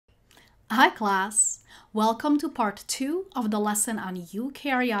Hi class! Welcome to part 2 of the lesson on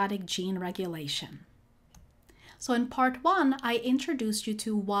eukaryotic gene regulation. So in part 1, I introduced you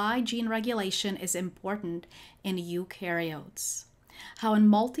to why gene regulation is important in eukaryotes. How in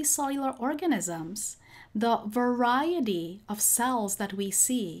multicellular organisms, the variety of cells that we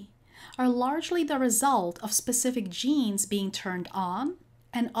see are largely the result of specific genes being turned on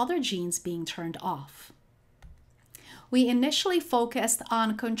and other genes being turned off. We initially focused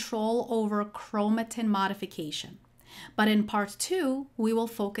on control over chromatin modification, but in part 2, we will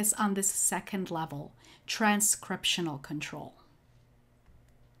focus on this second level, transcriptional control.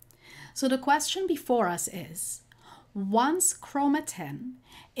 So the question before us is, once chromatin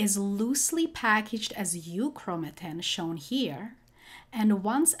is loosely packaged as euchromatin, shown here, and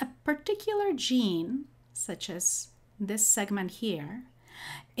once a particular gene, such as this segment here,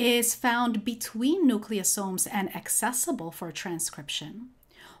 is found between nucleosomes and accessible for transcription,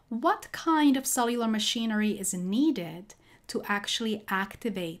 what kind of cellular machinery is needed to actually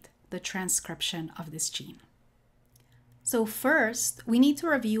activate the transcription of this gene? So first, we need to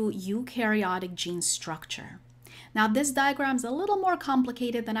review eukaryotic gene structure. Now, this diagram is a little more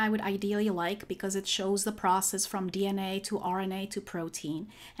complicated than I would ideally like because it shows the process from DNA to RNA to protein,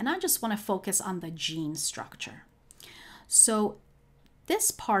 and I just want to focus on the gene structure. So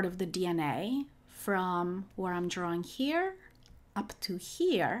this part of the DNA, from where I'm drawing here up to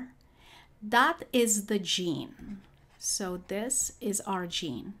here, that is the gene. So this is our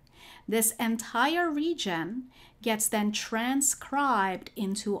gene. This entire region gets then transcribed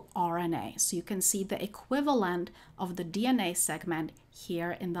into RNA. So you can see the equivalent of the DNA segment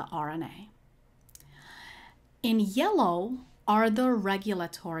here in the RNA. In yellow are the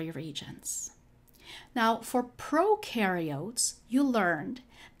regulatory regions. Now, for prokaryotes, you learned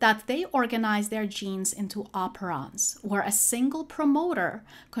that they organize their genes into operons, where a single promoter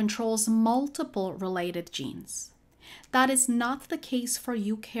controls multiple related genes. That is not the case for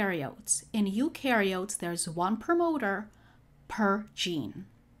eukaryotes. In eukaryotes, there's one promoter per gene.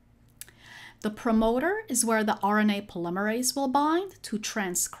 The promoter is where the RNA polymerase will bind to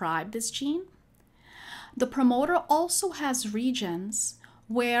transcribe this gene. The promoter also has regions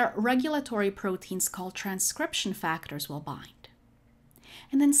where regulatory proteins called transcription factors will bind.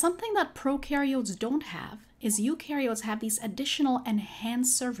 And then something that prokaryotes don't have is eukaryotes have these additional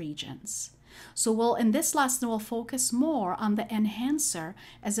enhancer regions. So in this lesson, we'll focus more on the enhancer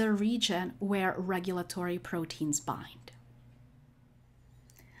as a region where regulatory proteins bind.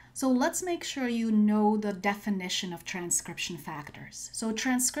 So let's make sure you know the definition of transcription factors. So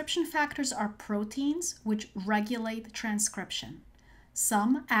transcription factors are proteins which regulate transcription.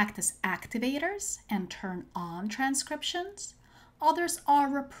 Some act as activators and turn on transcriptions. Others are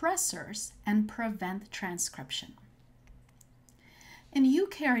repressors and prevent transcription. In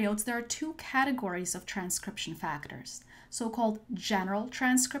eukaryotes, there are two categories of transcription factors, so-called general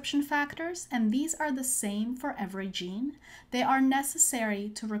transcription factors, and these are the same for every gene. They are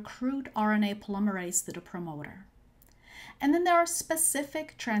necessary to recruit RNA polymerase to the promoter. And then there are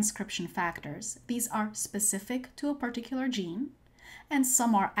specific transcription factors. These are specific to a particular gene, and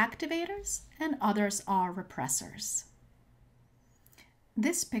some are activators and others are repressors.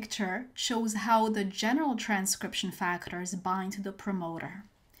 This picture shows how the general transcription factors bind to the promoter.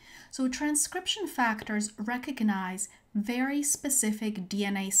 So transcription factors recognize very specific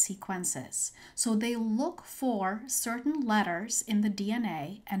DNA sequences. So they look for certain letters in the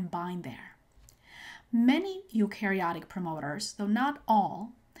DNA and bind there. Many eukaryotic promoters, though not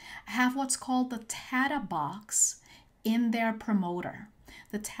all, have what's called the TATA box in their promoter.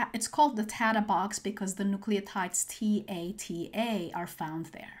 It's called the TATA box because the nucleotides TATA are found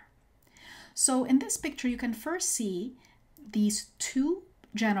there. So in this picture, you can first see these two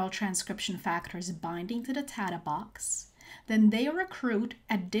general transcription factors binding to the TATA box. Then they recruit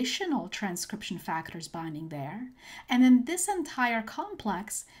additional transcription factors binding there. And then this entire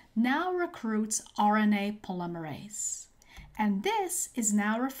complex now recruits RNA polymerase. And this is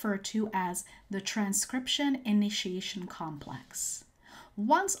now referred to as the transcription initiation complex.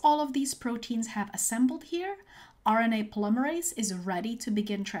 Once all of these proteins have assembled here, RNA polymerase is ready to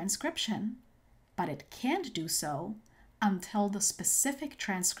begin transcription, but it can't do so until the specific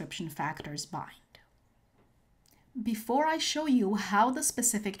transcription factors bind. Before I show you how the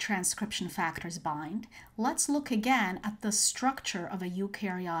specific transcription factors bind, let's look again at the structure of a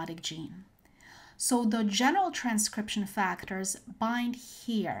eukaryotic gene. So the general transcription factors bind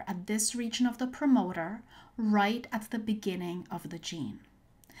here at this region of the promoter, right at the beginning of the gene.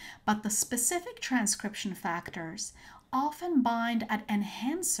 But the specific transcription factors often bind at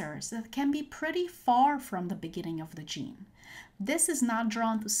enhancers that can be pretty far from the beginning of the gene. This is not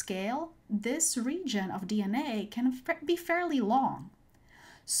drawn to scale. This region of DNA can be fairly long.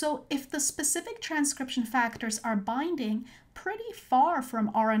 So if the specific transcription factors are binding pretty far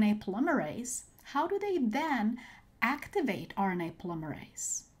from RNA polymerase, how do they then activate RNA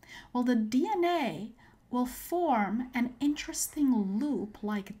polymerase? Well, the DNA will form an interesting loop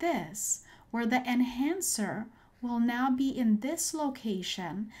like this, where the enhancer will now be in this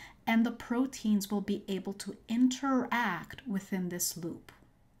location and the proteins will be able to interact within this loop.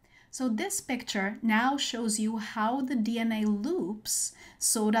 So this picture now shows you how the DNA loops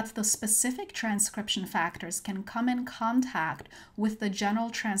so that the specific transcription factors can come in contact with the general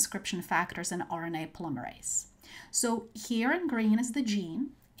transcription factors in RNA polymerase. So here in green is the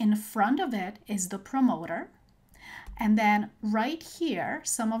gene. In front of it is the promoter. And then right here,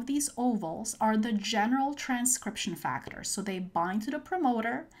 some of these ovals are the general transcription factors. So they bind to the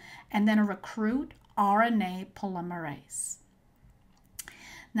promoter and then recruit RNA polymerase.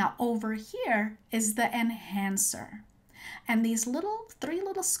 Now over here is the enhancer. And these three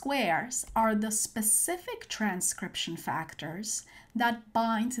little squares are the specific transcription factors that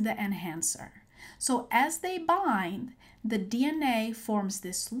bind to the enhancer. So as they bind, the DNA forms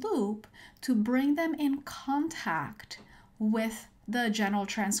this loop to bring them in contact with the general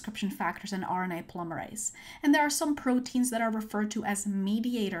transcription factors in RNA polymerase. And there are some proteins that are referred to as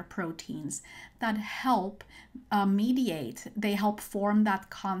mediator proteins that help mediate, they help form that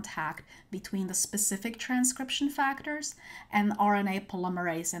contact between the specific transcription factors and RNA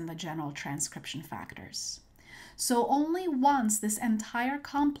polymerase and the general transcription factors. So only once this entire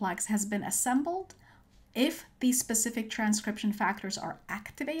complex has been assembled, if these specific transcription factors are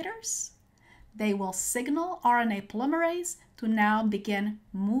activators, they will signal RNA polymerase to now begin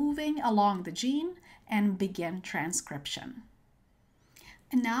moving along the gene and begin transcription.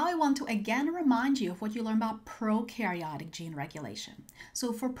 And now I want to again remind you of what you learned about prokaryotic gene regulation.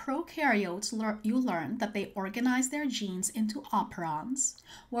 So for prokaryotes, you learned that they organize their genes into operons,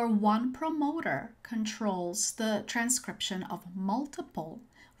 where one promoter controls the transcription of multiple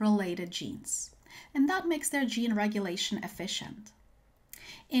related genes. And that makes their gene regulation efficient.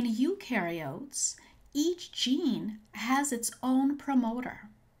 In eukaryotes, each gene has its own promoter.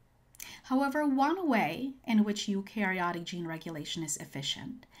 However, one way in which eukaryotic gene regulation is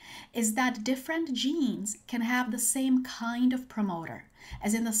efficient is that different genes can have the same kind of promoter,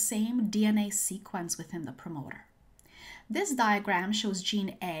 as in the same DNA sequence within the promoter. This diagram shows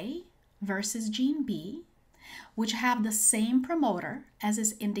gene A versus gene B, which have the same promoter, as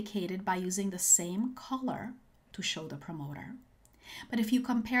is indicated by using the same color to show the promoter. But if you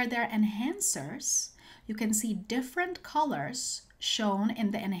compare their enhancers, you can see different colors shown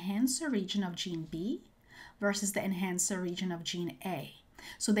in the enhancer region of gene B versus the enhancer region of gene A.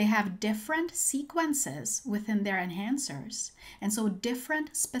 So they have different sequences within their enhancers, and so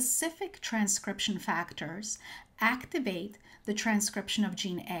different specific transcription factors activate the transcription of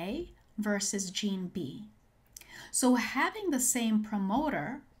gene A versus gene B. So having the same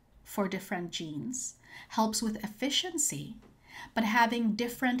promoter for different genes helps with efficiency, but having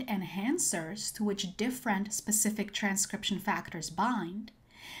different enhancers to which different specific transcription factors bind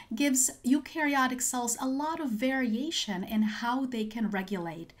gives eukaryotic cells a lot of variation in how they can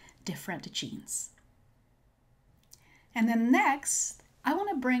regulate different genes. And then next, I want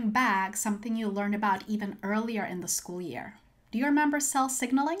to bring back something you learned about even earlier in the school year. Do you remember cell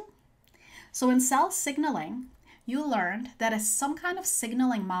signaling? So in cell signaling, you learned that some kind of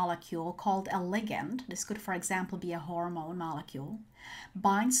signaling molecule called a ligand, this could for example be a hormone molecule,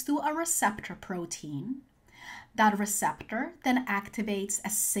 binds to a receptor protein. That receptor then activates a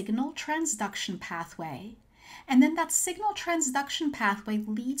signal transduction pathway, and then that signal transduction pathway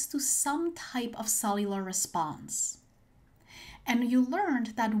leads to some type of cellular response. And you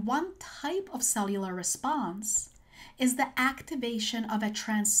learned that one type of cellular response is the activation of a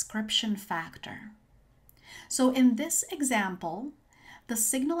transcription factor. So in this example, the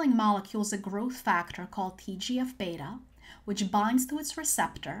signaling molecule is a growth factor called TGF-beta, which binds to its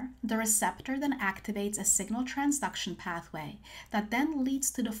receptor. The receptor then activates a signal transduction pathway that then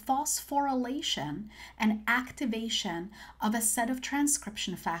leads to the phosphorylation and activation of a set of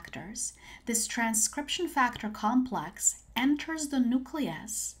transcription factors. This transcription factor complex enters the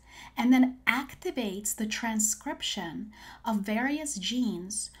nucleus and then activates the transcription of various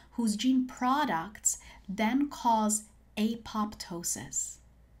genes whose gene products then cause apoptosis.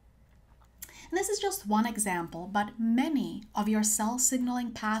 And this is just one example, but many of your cell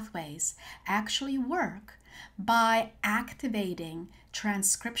signaling pathways actually work by activating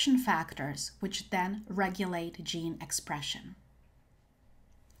transcription factors, which then regulate gene expression.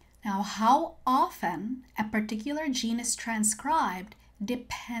 Now, how often a particular gene is transcribed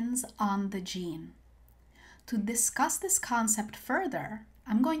depends on the gene. To discuss this concept further,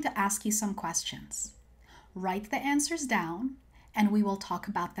 I'm going to ask you some questions. Write the answers down, and we will talk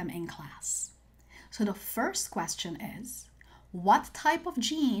about them in class. So the first question is, what type of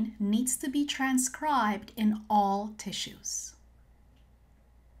gene needs to be transcribed in all tissues?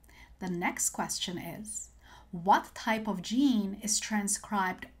 The next question is, what type of gene is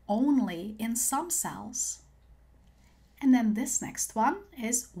transcribed only in some cells? And then this next one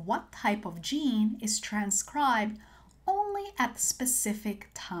is, what type of gene is transcribed only at specific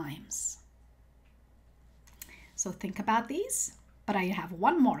times? So think about these, but I have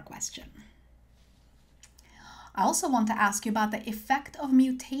one more question. I also want to ask you about the effect of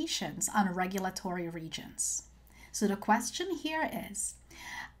mutations on regulatory regions. So the question here is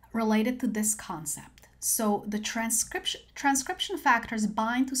related to this concept. So the transcription factors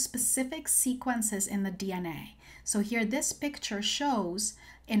bind to specific sequences in the DNA. So here this picture shows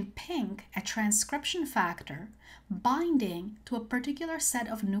in pink a transcription factor binding to a particular set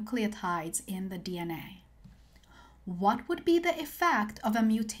of nucleotides in the DNA. What would be the effect of a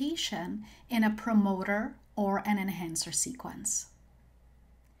mutation in a promoter or an enhancer sequence?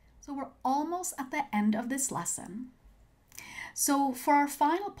 So we're almost at the end of this lesson. So for our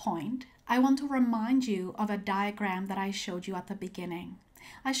final point, I want to remind you of a diagram that I showed you at the beginning.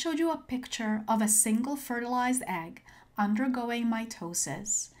 I showed you a picture of a single fertilized egg undergoing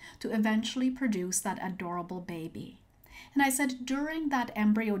mitosis to eventually produce that adorable baby. And I said during that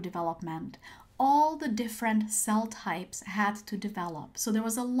embryo development, all the different cell types had to develop. So there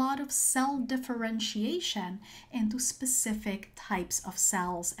was a lot of cell differentiation into specific types of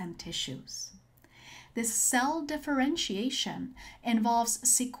cells and tissues. This cell differentiation involves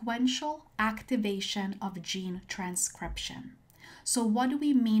sequential activation of gene transcription. So what do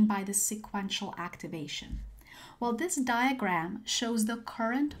we mean by this sequential activation? Well, this diagram shows the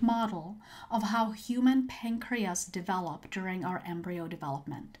current model of how human pancreas develop during our embryo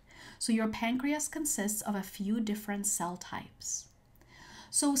development. So your pancreas consists of a few different cell types.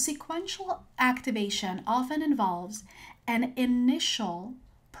 So sequential activation often involves an initial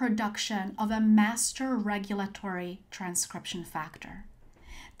production of a master regulatory transcription factor.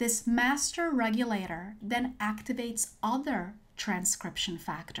 This master regulator then activates other transcription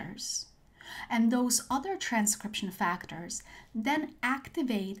factors. And those other transcription factors then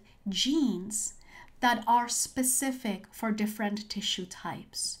activate genes that are specific for different tissue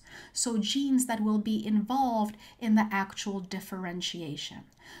types. So genes that will be involved in the actual differentiation.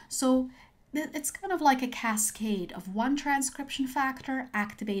 So it's kind of like a cascade of one transcription factor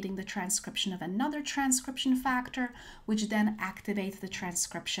activating the transcription of another transcription factor, which then activates the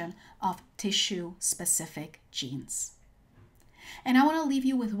transcription of tissue-specific genes. And I want to leave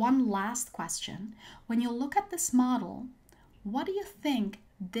you with one last question. When you look at this model, what do you think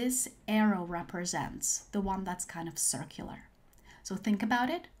this arrow represents, the one that's kind of circular? So think about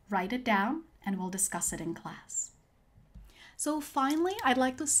it, write it down, and we'll discuss it in class. So finally, I'd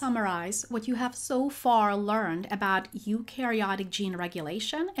like to summarize what you have so far learned about eukaryotic gene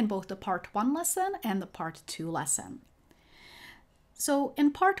regulation in both the Part 1 lesson and the Part 2 lesson. So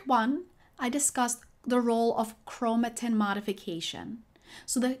in Part 1, I discussed the role of chromatin modification.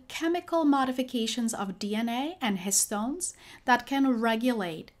 So the chemical modifications of DNA and histones that can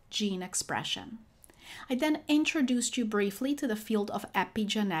regulate gene expression. I then introduced you briefly to the field of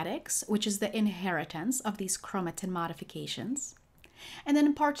epigenetics, which is the inheritance of these chromatin modifications. And then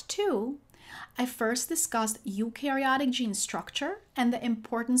in Part 2, I first discussed eukaryotic gene structure and the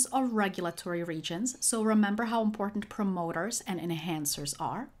importance of regulatory regions. So remember how important promoters and enhancers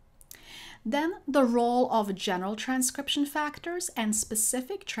are. Then the role of general transcription factors and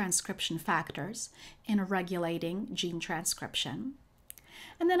specific transcription factors in regulating gene transcription.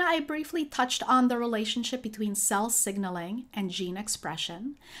 And then I briefly touched on the relationship between cell signaling and gene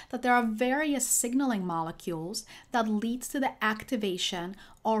expression, that there are various signaling molecules that lead to the activation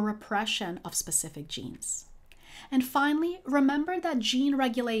or repression of specific genes. And finally, remember that gene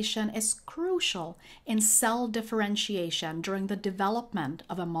regulation is crucial in cell differentiation during the development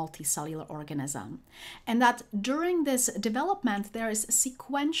of a multicellular organism, and that during this development there is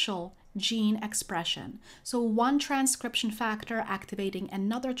sequential gene expression. So one transcription factor activating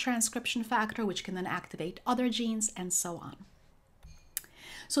another transcription factor, which can then activate other genes, and so on.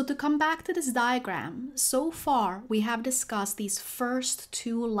 So to come back to this diagram, so far we have discussed these first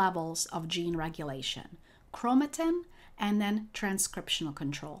two levels of gene regulation: chromatin and then transcriptional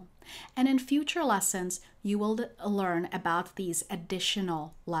control. And in future lessons, you will learn about these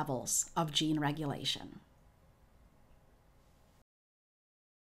additional levels of gene regulation.